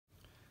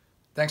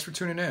Thanks for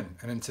tuning in,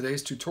 and in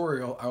today's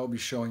tutorial I will be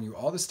showing you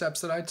all the steps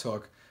that I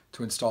took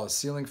to install a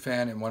ceiling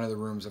fan in one of the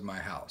rooms of my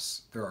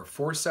house. There are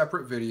 4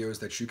 separate videos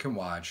that you can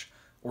watch,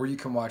 or you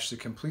can watch the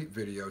complete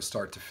video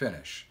start to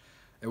finish.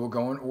 It will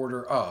go in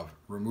order of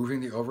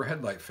removing the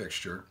overhead light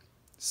fixture,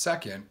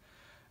 second,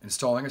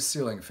 installing a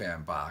ceiling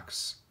fan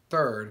box,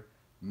 third,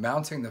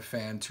 mounting the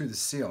fan to the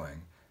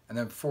ceiling, and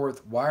then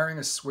fourth, wiring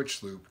a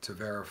switch loop to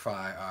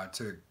verify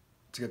to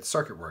get the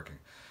circuit working.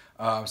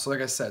 So like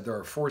I said, there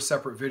are 4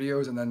 separate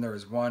videos, and then there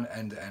is one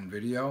end-to-end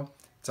video.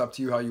 It's up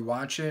to you how you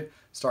watch it,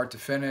 start to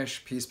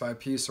finish, piece by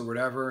piece or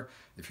whatever.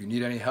 If you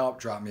need any help,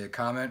 drop me a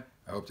comment.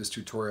 I hope this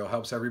tutorial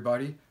helps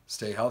everybody.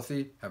 Stay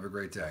healthy. Have a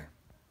great day.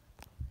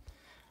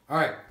 All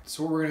right,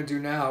 so what we're going to do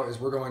now is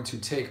we're going to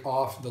take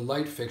off the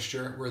light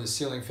fixture where the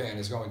ceiling fan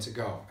is going to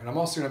go. And I'm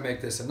also going to make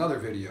this another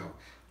video.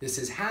 This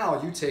is how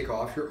you take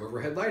off your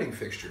overhead lighting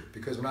fixture,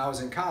 because when I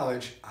was in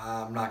college,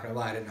 I'm not going to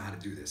lie, I didn't know how to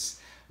do this.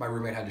 My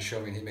roommate had to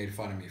show me, and he made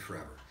fun of me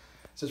forever.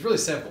 So it's really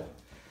simple.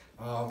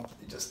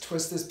 You just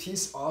twist this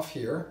piece off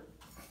here.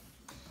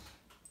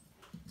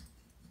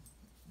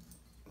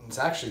 It's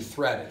actually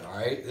threaded, all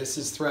right? This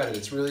is threaded.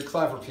 It's really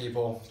clever,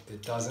 people.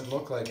 It doesn't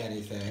look like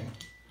anything.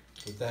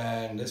 But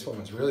then this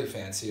one's really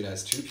fancy. It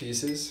has 2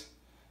 pieces,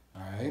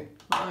 all right?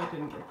 Oh, I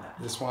didn't get that.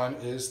 This one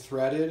is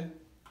threaded,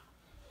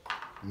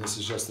 and this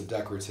is just the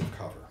decorative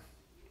cover,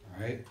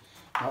 all right?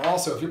 Now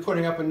also, if you're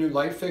putting up a new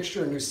light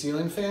fixture, a new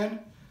ceiling fan,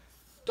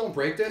 don't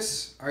break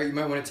this, all right? You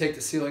might want to take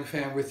the ceiling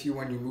fan with you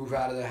when you move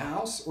out of the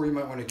house, or you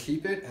might want to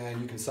keep it,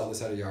 and you can sell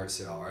this at a yard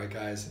sale, all right,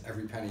 guys?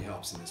 Every penny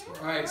helps in this world.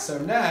 All right, so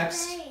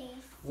next,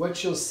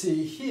 what you'll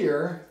see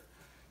here,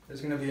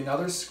 there's going to be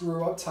another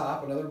screw up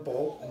top, another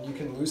bolt, and you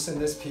can loosen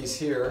this piece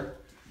here.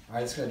 All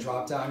right, it's going to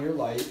drop down your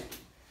light.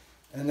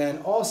 And then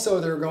also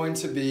there are going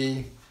to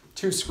be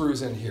 2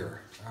 screws in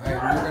here, all right?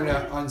 And you're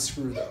going to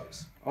unscrew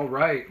those. All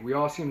right, we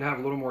all seem to have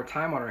a little more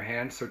time on our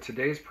hands, so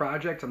today's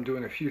project, I'm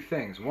doing a few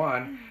things.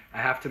 One, I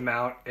have to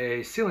mount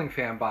a ceiling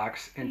fan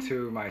box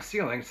into my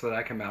ceiling so that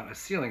I can mount a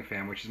ceiling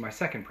fan, which is my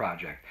second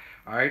project.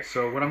 All right,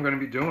 so what I'm going to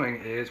be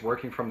doing is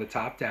working from the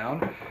top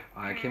down.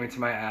 I came into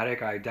my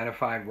attic, I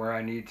identified where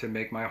I need to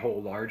make my hole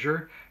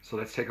larger, so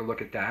let's take a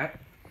look at that.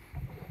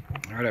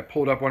 All right, I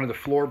pulled up one of the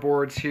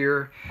floorboards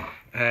here,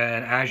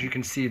 and as you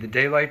can see the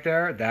daylight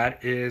there,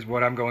 that is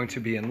what I'm going to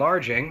be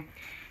enlarging.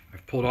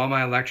 I've pulled all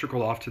my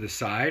electrical off to the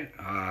side.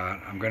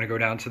 I'm going to go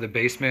down to the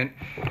basement,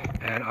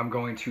 and I'm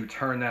going to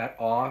turn that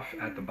off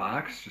at the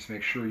box. Just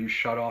make sure you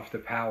shut off the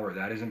power.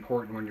 That is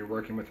important when you're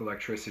working with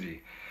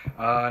electricity.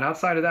 And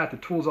outside of that, the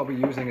tools I'll be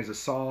using is a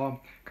saw, a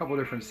couple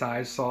different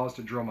size saws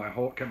to drill my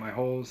hole, get my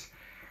holes.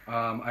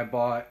 I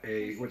bought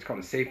what's called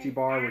a safety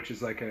bar, which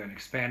is like an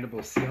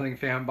expandable ceiling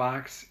fan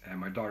box. And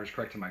my daughter's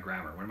correcting my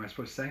grammar. What am I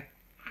supposed to say?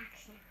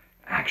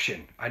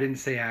 Action. I didn't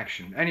say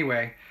action.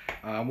 Anyway,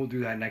 we'll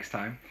do that next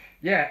time.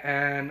 Yeah,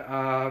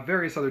 and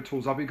various other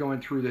tools. I'll be going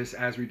through this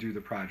as we do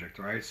the project,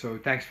 all right? So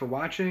thanks for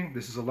watching.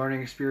 This is a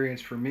learning experience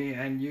for me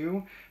and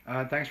you.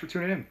 Thanks for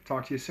tuning in.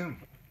 Talk to you soon.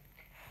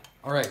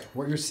 All right,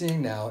 what you're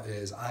seeing now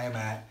is I am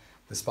at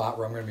the spot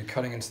where I'm going to be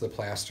cutting into the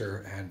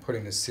plaster and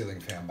putting this ceiling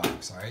fan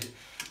box, all right?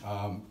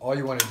 All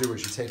you want to do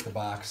is you take the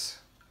box,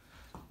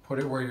 put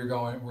it where you're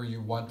going, where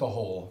you want the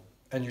hole,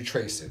 and you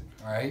trace it,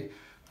 all right?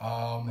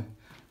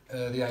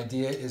 The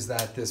idea is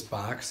that this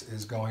box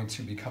is going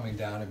to be coming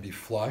down and be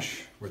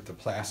flush with the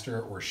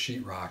plaster or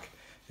sheetrock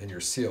in your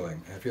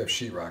ceiling. And if you have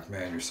sheetrock,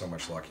 man, you're so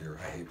much luckier.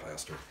 I hate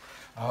plaster.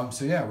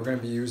 So yeah, we're going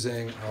to be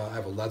using, I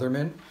have a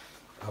Leatherman.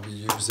 I'll be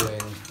using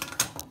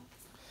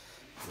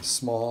a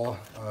small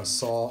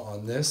saw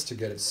on this to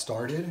get it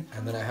started.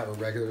 And then I have a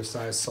regular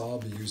size saw I'll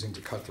be using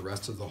to cut the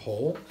rest of the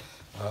hole.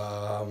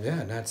 Yeah,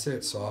 and that's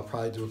it. So I'll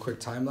probably do a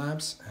quick time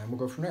lapse and we'll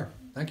go from there.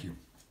 Thank you.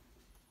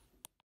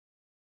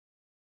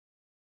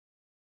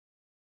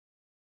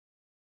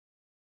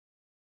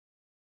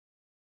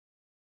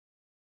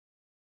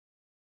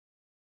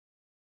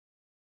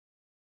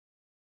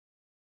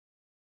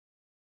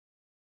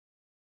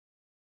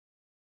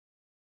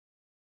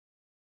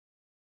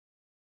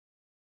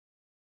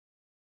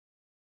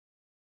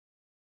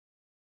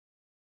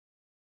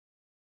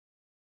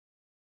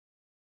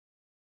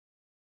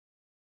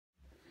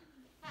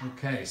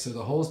 Okay, so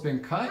the hole's been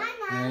cut,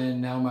 and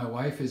now my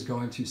wife is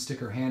going to stick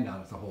her hand out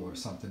at the hole or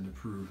something to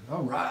prove.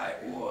 All right,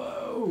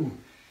 whoa.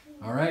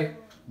 All right,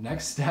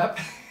 next step,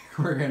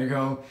 we're gonna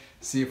go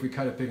see if we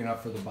cut it big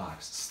enough for the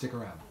box. Stick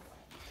around.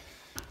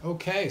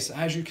 Okay, so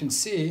as you can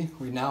see,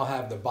 we now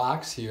have the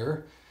box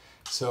here.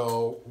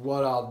 So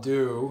what I'll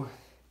do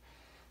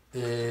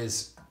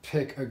is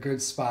pick a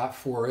good spot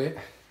for it,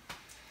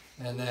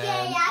 and then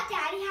Daddy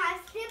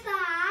has the box.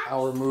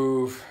 I'll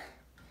remove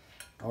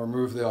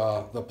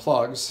the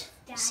plugs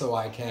so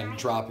I can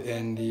drop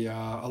in the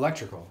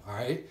electrical, all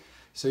right?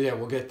 So yeah,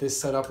 we'll get this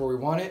set up where we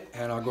want it,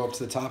 and I'll go up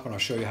to the top and I'll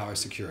show you how I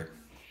secure it.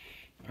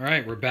 All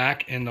right, we're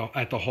back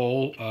at the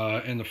hole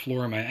in the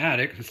floor in my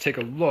attic. Let's take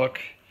a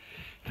look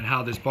at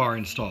how this bar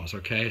installs,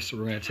 okay? So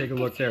we're gonna take a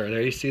look there.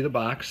 There you see the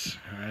box,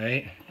 all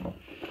right?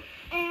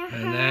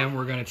 And then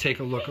we're gonna take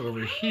a look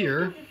over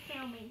here.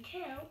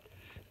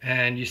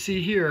 And you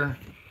see here,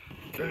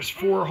 there's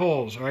 4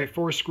 holes, all right?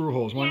 4 screw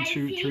holes. 1,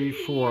 2, 3,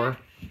 4.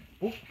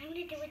 Oop.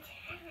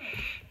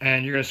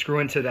 And you're gonna screw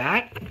into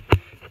that.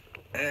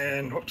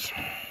 And whoops.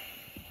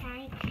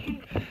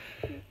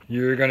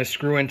 You're gonna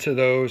screw into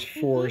those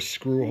 4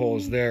 screw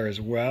holes there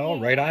as well,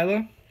 right,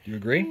 Isla? Do you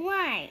agree?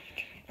 Right.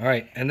 All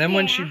right, and then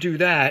once you do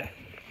that,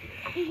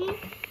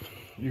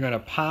 you're gonna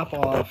pop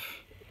off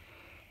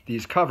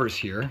these covers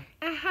here,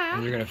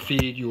 and you're gonna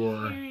feed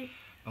your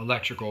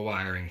electrical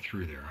wiring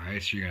through there. All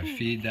right, so you're gonna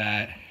feed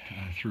that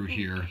through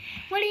here.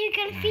 What are you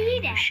gonna feed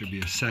it? There should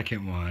be a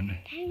second one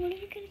Daddy, what are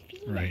you gonna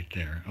feed right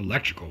there.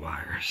 Electrical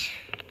wires.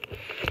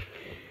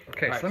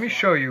 Okay, so let me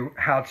show you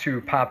how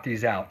to pop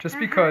these out, just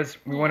because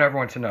we want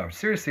everyone to know.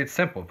 Seriously, it's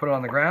simple. Put it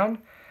on the ground.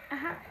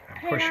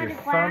 Push your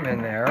thumb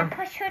in there.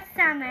 Push your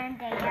thumb in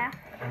there.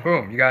 And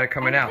boom, you got it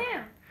coming out.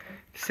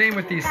 Same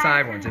with these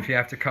side ones, if you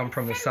have to come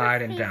from the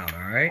side and down,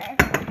 all right?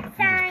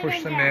 You just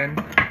push them in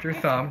with your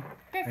thumb,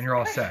 and you're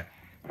all set.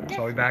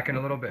 So I'll be back in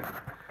a little bit.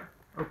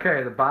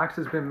 Okay, the box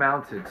has been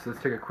mounted, so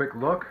let's take a quick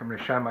look. I'm going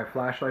to shine my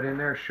flashlight in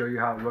there, show you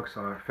how it looks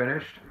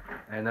finished,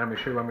 and then I'm going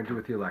to show you what I'm going to do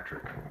with the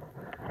electric.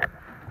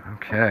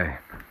 Okay,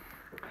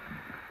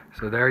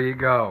 so there you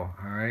go.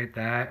 All right,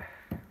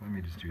 let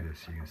me just do this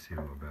so you can see it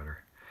a little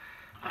better.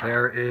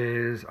 There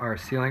is our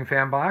ceiling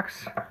fan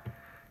box,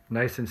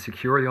 nice and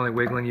secure. The only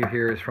wiggling you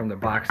hear is from the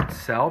box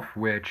itself,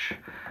 which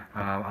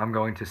I'm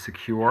going to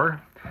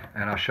secure,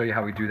 and I'll show you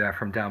how we do that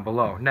from down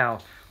below. Now,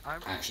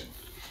 action.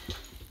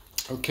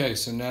 Okay,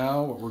 so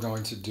now what we're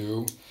going to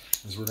do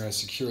is we're going to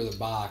secure the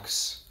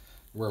box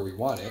where we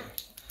want it,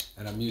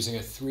 and I'm using a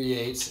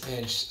 3/8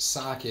 inch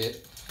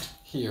socket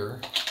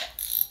here,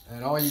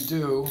 and all you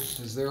do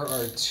is there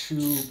are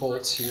 2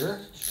 bolts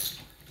here.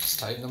 Just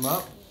tighten them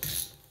up,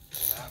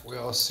 and that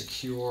will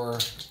secure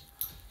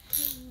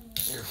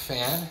your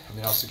fan.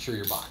 I'll secure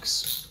your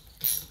box.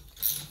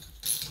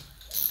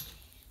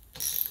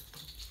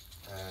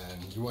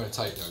 And you want to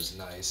tighten those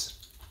nice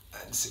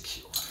and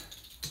secure,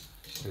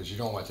 because you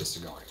don't want this to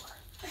go anywhere.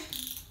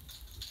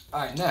 All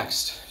right,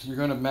 next, you're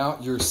going to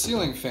mount your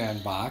ceiling fan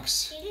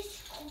box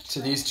to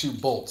these 2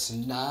 bolts,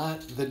 not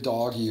the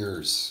dog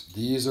ears.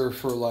 These are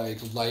for like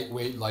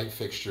lightweight light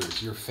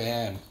fixtures. Your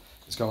fan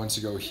is going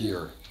to go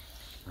here,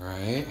 all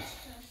right?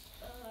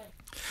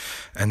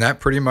 And that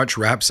pretty much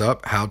wraps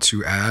up how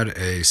to add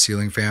a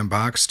ceiling fan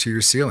box to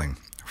your ceiling.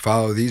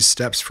 Follow these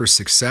steps for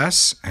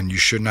success, and you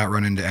should not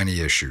run into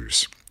any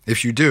issues.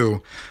 If you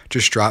do,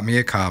 just drop me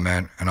a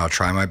comment, and I'll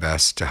try my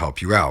best to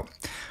help you out.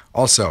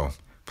 Also,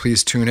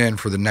 please tune in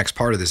for the next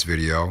part of this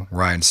video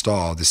where I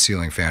install the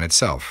ceiling fan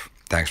itself.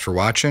 Thanks for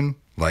watching,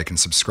 like and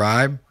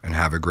subscribe, and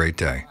have a great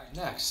day. All right,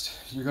 next,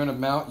 you're going to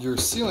mount your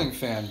ceiling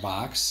fan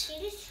box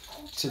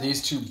to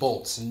these 2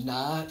 bolts,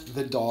 not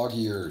the dog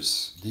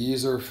ears.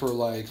 These are for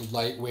like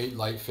lightweight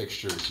light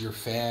fixtures. Your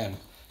fan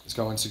is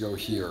going to go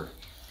here,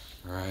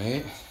 all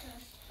right?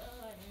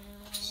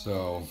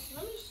 So,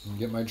 let me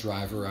get my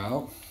driver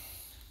out.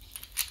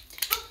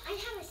 Oh, I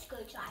have a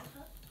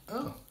screwdriver.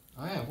 Oh,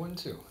 I have one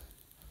too.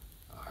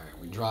 All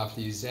right, we drop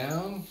these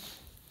down,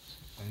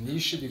 and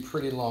these should be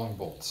pretty long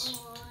bolts.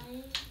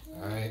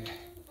 All right.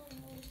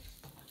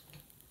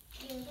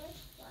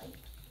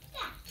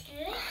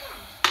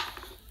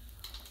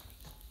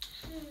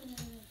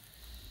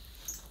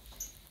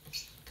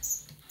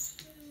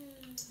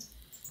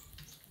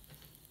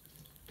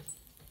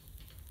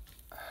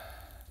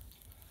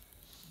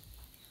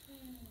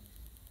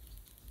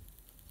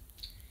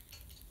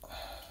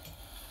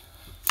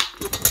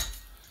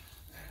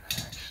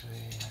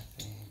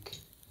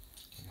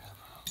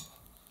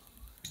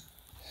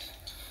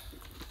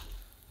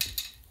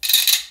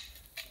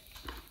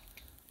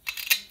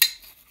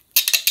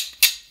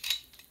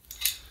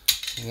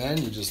 And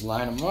then you just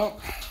line them up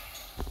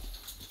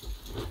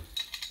and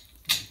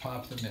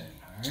pop them in,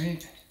 all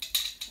right?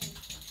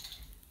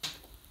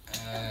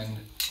 And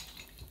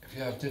if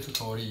you have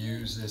difficulty,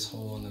 use this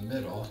hole in the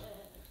middle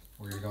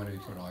where you're going to be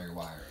putting all your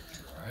wiring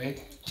through, all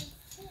right?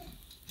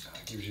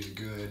 That gives you a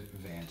good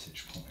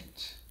vantage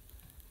point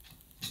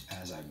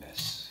as I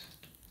miss.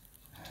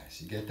 All right,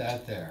 so you get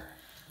that there.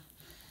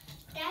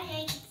 Dad,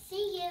 I can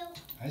see you.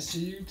 I see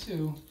you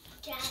too.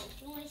 Dad,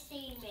 do you want to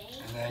see me?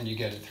 And then you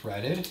get it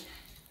threaded,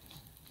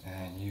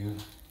 and you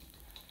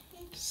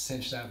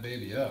cinch that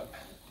baby up.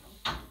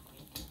 All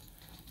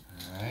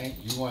right,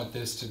 you want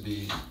this to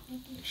be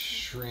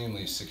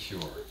extremely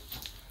secure.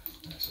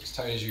 So as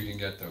tight as you can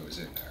get those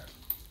in there.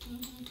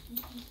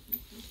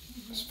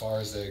 As far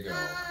as they go.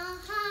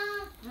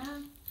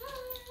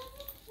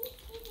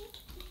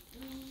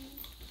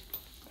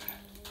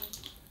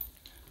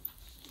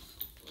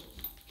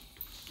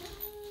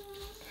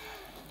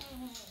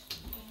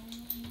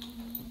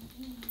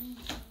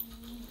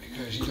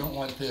 Because you don't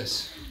want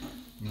this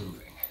moving.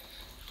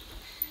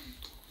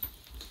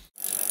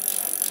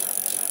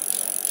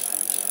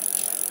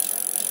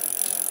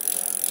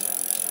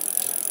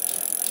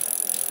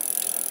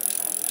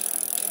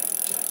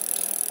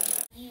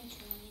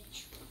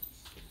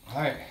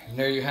 All right, and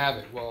there you have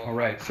it. Well, all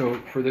right, so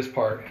for this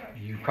part,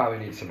 you probably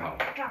need some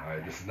help. All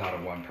right, this is not a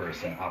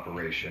one-person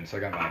operation. So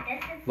I got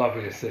my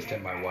lovely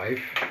assistant, my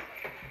wife.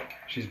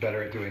 She's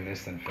better at doing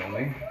this than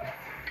filming.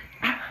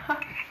 All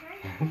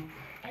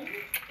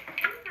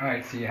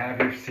right, so you have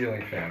your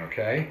ceiling fan,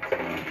 okay?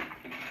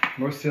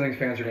 Most ceiling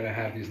fans are gonna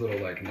have these little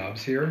like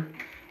nubs here,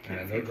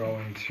 and they're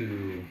going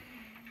to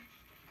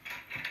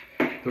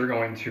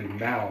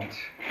mount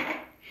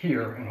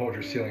here and hold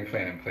your ceiling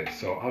fan in place.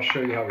 So I'll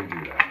show you how we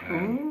do that.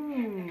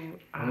 I'm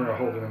gonna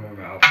hold it in my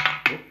mouth.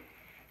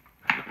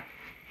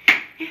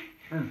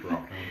 And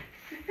broken.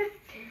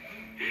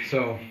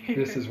 So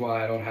this is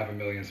why I don't have 1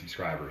 million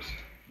subscribers.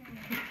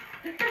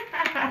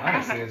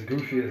 Honestly, as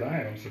goofy as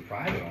I am, I'm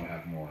surprised I don't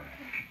have more.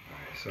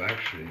 Alright, so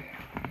actually,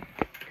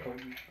 go.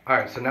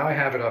 Alright, so now I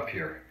have it up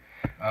here.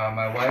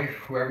 My wife,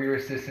 whoever your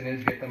assistant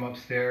is, get them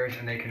upstairs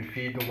and they can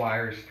feed the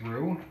wires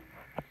through.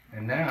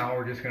 And now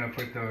we're just gonna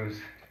put those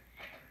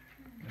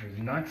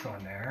nuts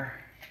on there,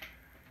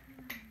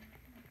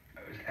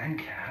 those end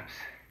caps.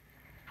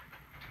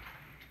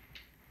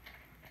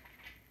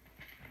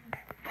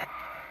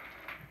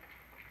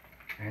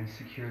 And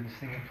secure this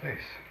thing in place.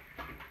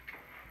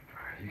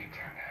 Alright, you can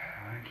turn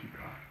that on, keep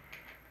going.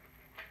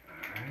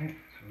 Alright,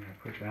 so we're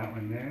gonna put that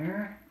one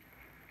there.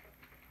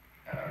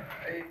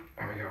 Alright,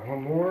 and we got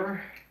one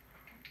more.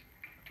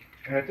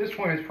 And at this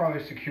point it's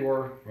probably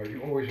secure, but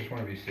you always just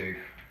want to be safe.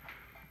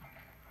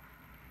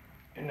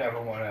 You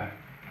never want to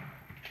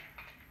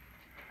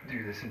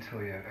do this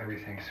until you have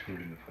everything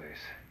screwed into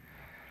place.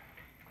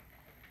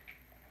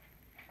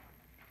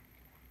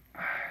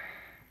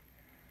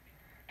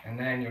 And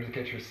then you'll just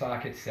get your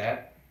socket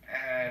set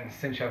and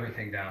cinch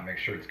everything down, make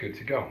sure it's good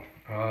to go.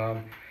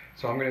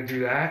 So I'm gonna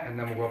do that, and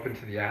then we'll go up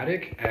into the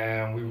attic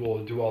and we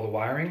will do all the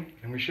wiring,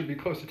 and we should be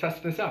close to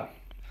testing this out.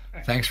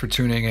 Thanks for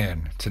tuning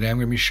in. Today I'm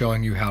gonna be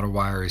showing you how to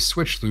wire a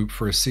switch loop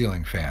for a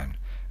ceiling fan.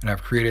 And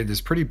I've created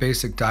this pretty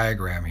basic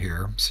diagram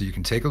here so you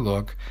can take a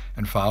look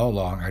and follow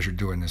along as you're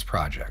doing this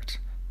project.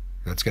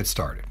 Let's get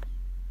started.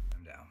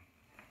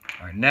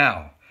 All right,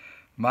 now,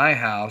 my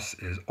house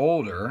is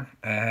older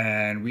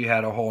and we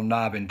had a whole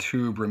knob and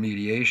tube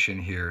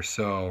remediation here.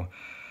 So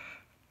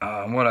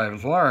what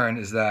I've learned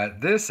is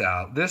that this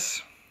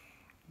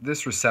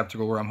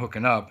receptacle where I'm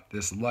hooking up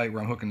this light,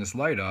 where I'm hooking this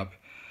light up,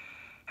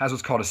 has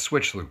what's called a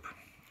switch loop.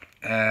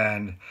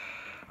 And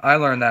I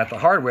learned that the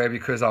hard way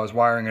because I was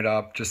wiring it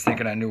up just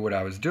thinking I knew what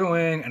I was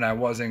doing and I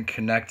wasn't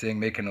connecting,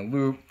 making a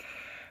loop.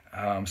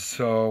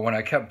 So when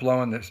I kept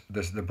blowing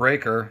the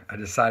breaker, I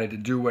decided to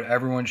do what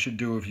everyone should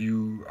do if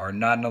you are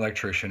not an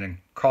electrician and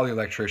call the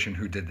electrician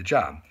who did the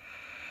job.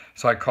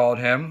 So I called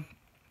him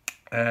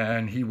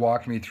and he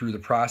walked me through the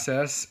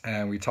process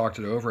and we talked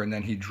it over, and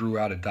then he drew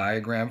out a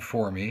diagram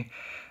for me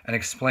and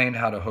explained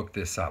how to hook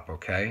this up,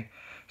 okay?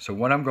 So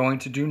what I'm going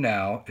to do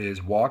now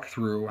is walk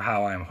through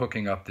how I'm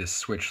hooking up this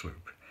switch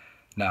loop.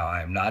 Now,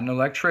 I am not an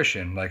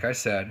electrician, like I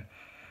said.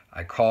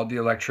 I called the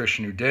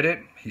electrician who did it.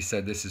 He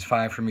said this is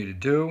fine for me to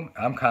do.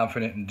 I'm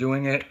confident in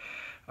doing it.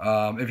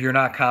 If you're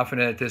not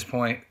confident at this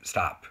point,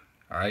 stop.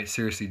 All right,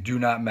 seriously, do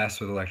not mess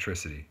with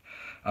electricity.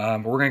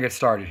 But we're gonna get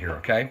started here,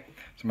 okay?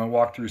 So I'm gonna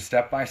walk through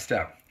step by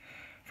step.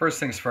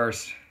 First things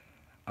first,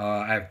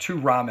 I have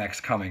 2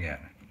 Romex coming in.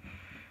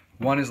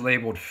 One is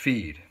labeled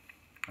feed,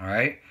 all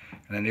right?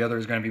 And then the other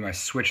is gonna be my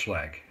switch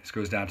leg. This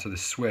goes down to the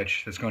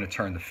switch that's gonna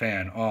turn the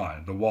fan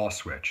on, the wall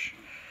switch.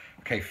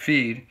 Okay,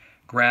 feed,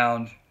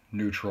 ground,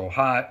 neutral,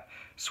 hot.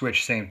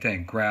 Switch, same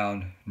thing,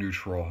 ground,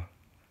 neutral,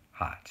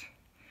 hot.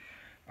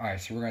 All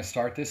right, so we're gonna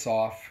start this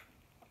off.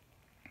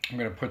 I'm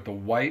gonna put the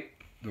white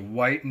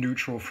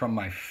neutral from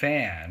my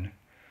fan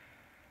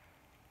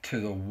to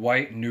the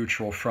white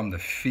neutral from the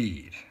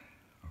feed,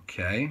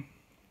 okay?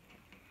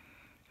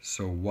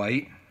 So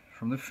white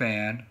from the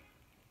fan,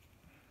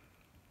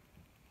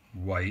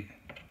 white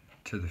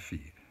to the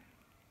feed.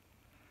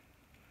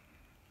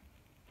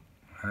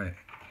 All right,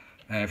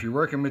 and if you're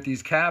working with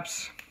these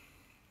caps,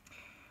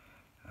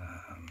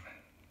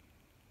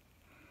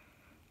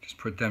 just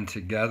put them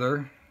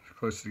together, as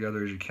close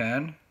together as you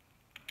can.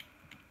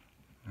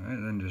 All right,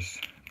 then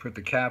just put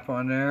the cap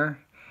on there,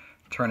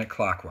 turn it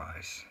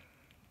clockwise.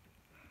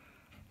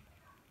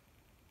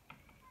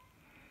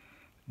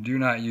 Do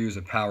not use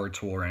a power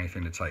tool or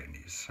anything to tighten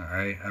these, all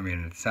right? I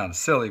mean, it sounds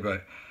silly,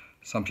 but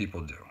some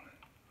people do.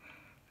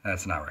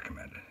 That's not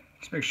recommended.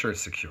 Just make sure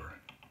it's secure,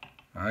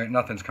 all right?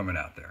 Nothing's coming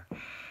out there.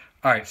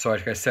 All right, so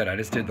like I said, I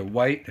just did the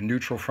white, the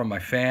neutral from my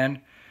fan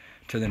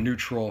to the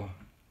neutral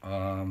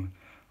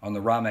on the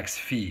Romex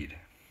feed.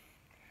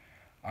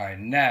 All right,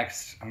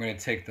 next, I'm gonna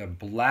take the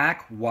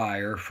black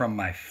wire from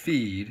my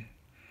feed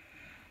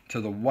to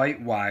the white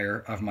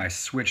wire of my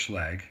switch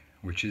leg,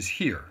 which is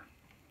here.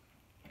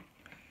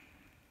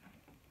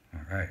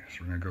 All right, so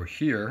we're gonna go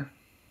here,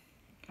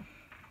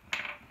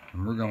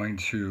 and we're going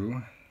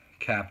to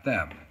cap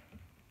them.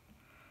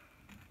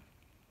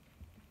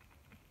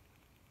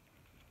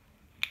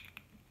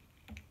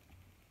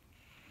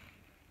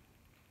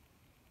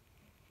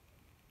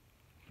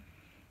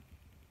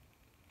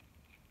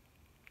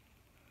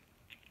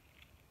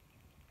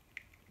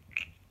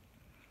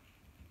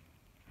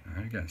 All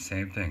right, again,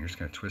 same thing. You're just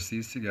gonna twist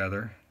these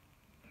together.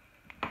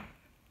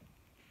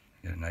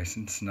 Nice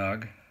and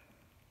snug.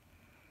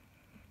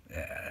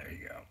 Yeah, there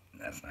you go.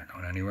 That's not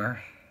going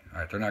anywhere. All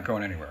right, they're not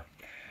going anywhere.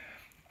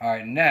 All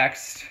right,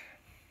 next,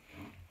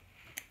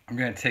 I'm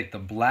going to take the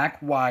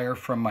black wire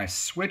from my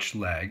switch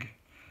leg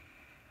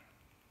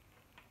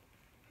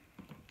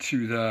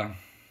to the,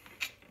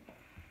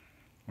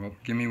 well,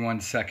 give me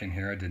 1 second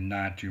here. I did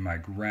not do my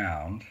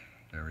ground.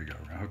 There we go.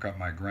 We're going to hook up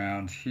my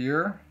ground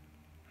here.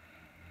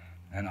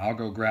 And I'll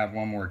go grab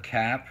one more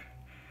cap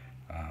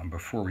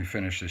before we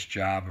finish this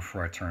job,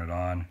 before I turn it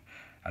on.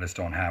 I just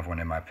don't have one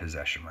in my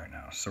possession right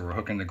now. So we're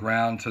hooking the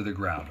ground to the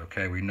ground,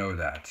 okay? We know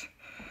that.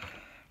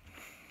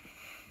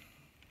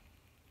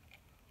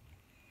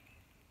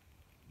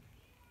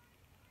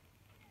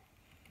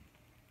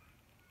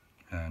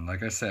 And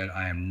like I said,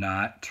 I am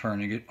not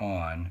turning it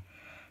on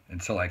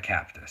until I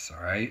cap this,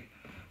 all right?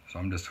 So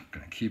I'm just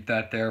gonna keep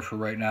that there for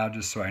right now,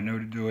 just so I know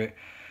to do it.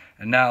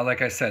 And now,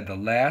 like I said, the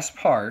last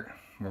part,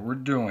 what we're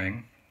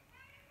doing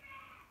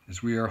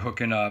is we are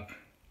hooking up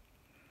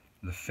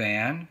the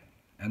fan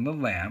and the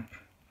lamp,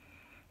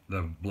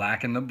 the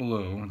black and the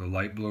blue, the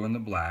light blue and the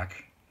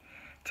black,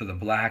 to the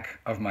black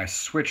of my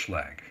switch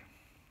leg.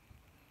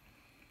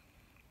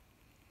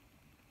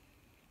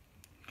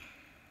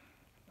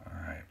 All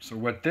right, so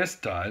what this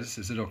does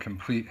is it'll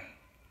complete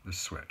the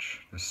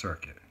switch, the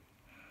circuit.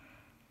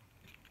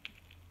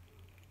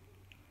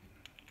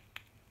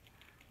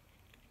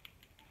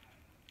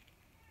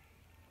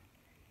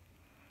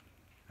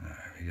 All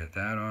right, we get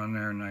that on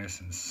there nice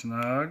and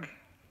snug.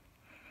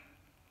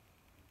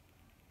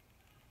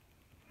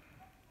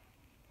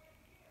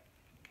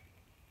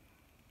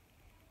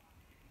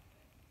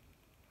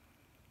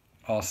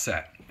 All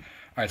set. All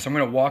right, so I'm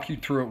going to walk you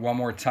through it one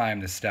more time,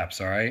 the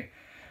steps, all right?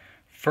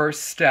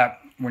 First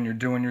step, when you're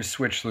doing your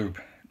switch loop,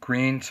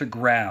 green to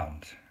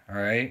ground, all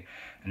right?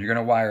 And you're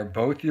going to wire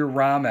both your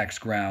Romex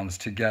grounds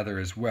together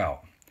as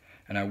well.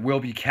 And I will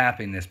be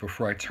capping this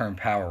before I turn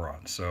power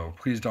on, so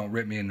please don't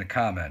rip me in the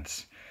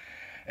comments.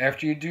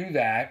 After you do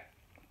that,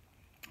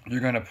 you're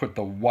going to put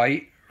the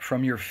white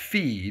from your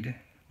feed,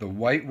 the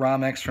white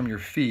Romex from your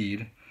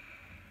feed,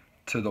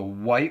 to the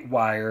white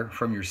wire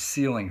from your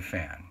ceiling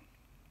fan.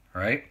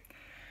 All right.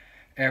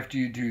 After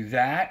you do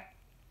that,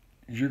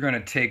 you're going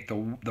to take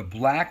the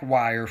black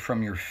wire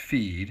from your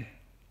feed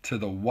to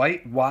the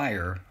white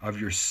wire of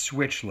your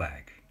switch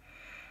leg.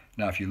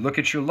 Now, if you look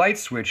at your light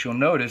switch, you'll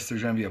notice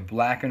there's going to be a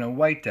black and a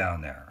white down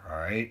there. All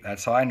right.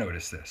 That's how I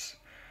noticed this.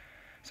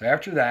 So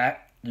after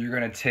that, you're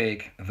going to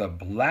take the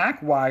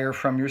black wire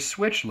from your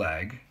switch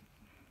leg,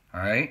 all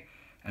right,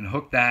 and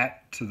hook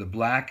that to the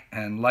black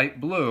and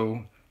light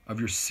blue of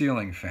your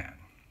ceiling fan.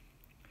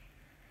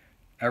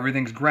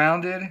 Everything's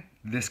grounded.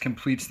 This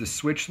completes the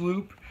switch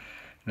loop.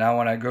 Now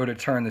when I go to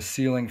turn the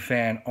ceiling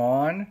fan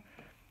on,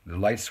 the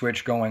light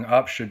switch going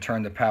up should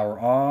turn the power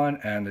on,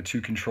 and the 2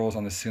 controls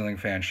on the ceiling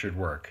fan should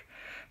work.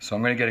 So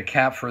I'm going to get a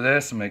cap for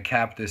this. I'm going to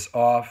cap this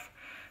off,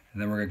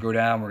 and then we're going to go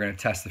down. We're going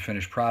to test the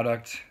finished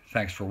product.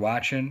 Thanks for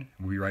watching.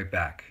 We'll be right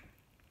back.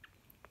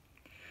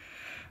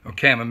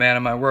 Okay, I'm a man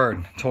of my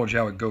word. Told you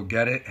I would go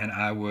get it, and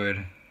I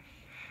would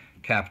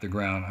cap the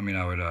ground.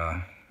 I would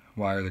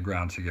wire the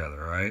ground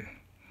together, all right?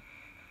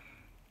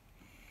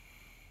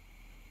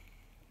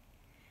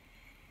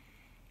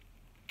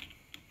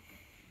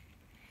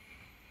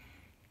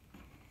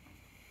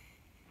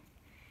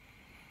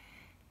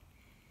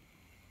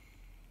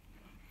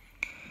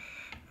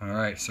 All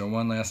right, so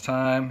one last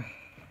time,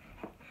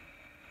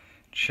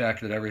 check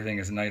that everything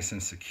is nice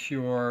and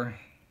secure.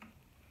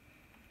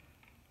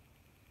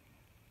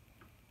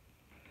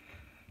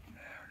 We're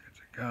good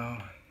to go.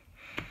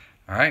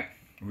 All right,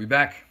 we'll be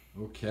back.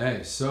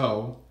 Okay,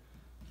 so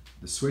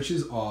the switch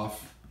is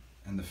off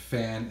and the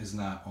fan is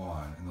not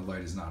on and the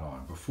light is not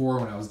on. Before,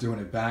 when I was doing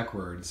it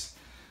backwards,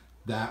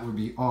 that would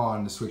be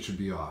on, the switch would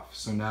be off.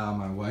 So now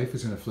my wife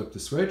is gonna flip the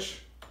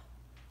switch.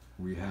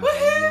 We have a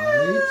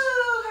light.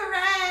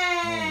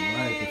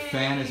 Alright, the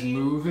fan is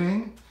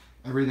moving,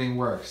 everything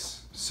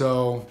works.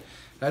 So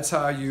that's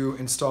how you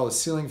install a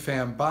ceiling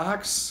fan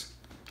box,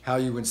 how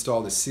you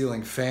install the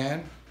ceiling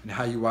fan, and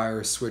how you wire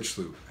a switch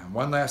loop. And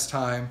one last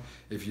time,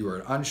 if you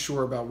are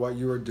unsure about what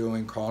you are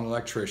doing, call an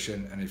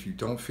electrician, and if you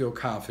don't feel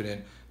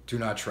confident, do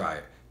not try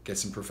it. Get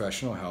some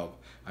professional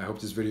help. I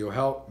hope this video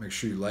helped. Make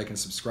sure you like and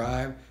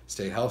subscribe.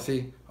 Stay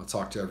healthy. I'll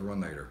talk to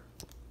everyone later.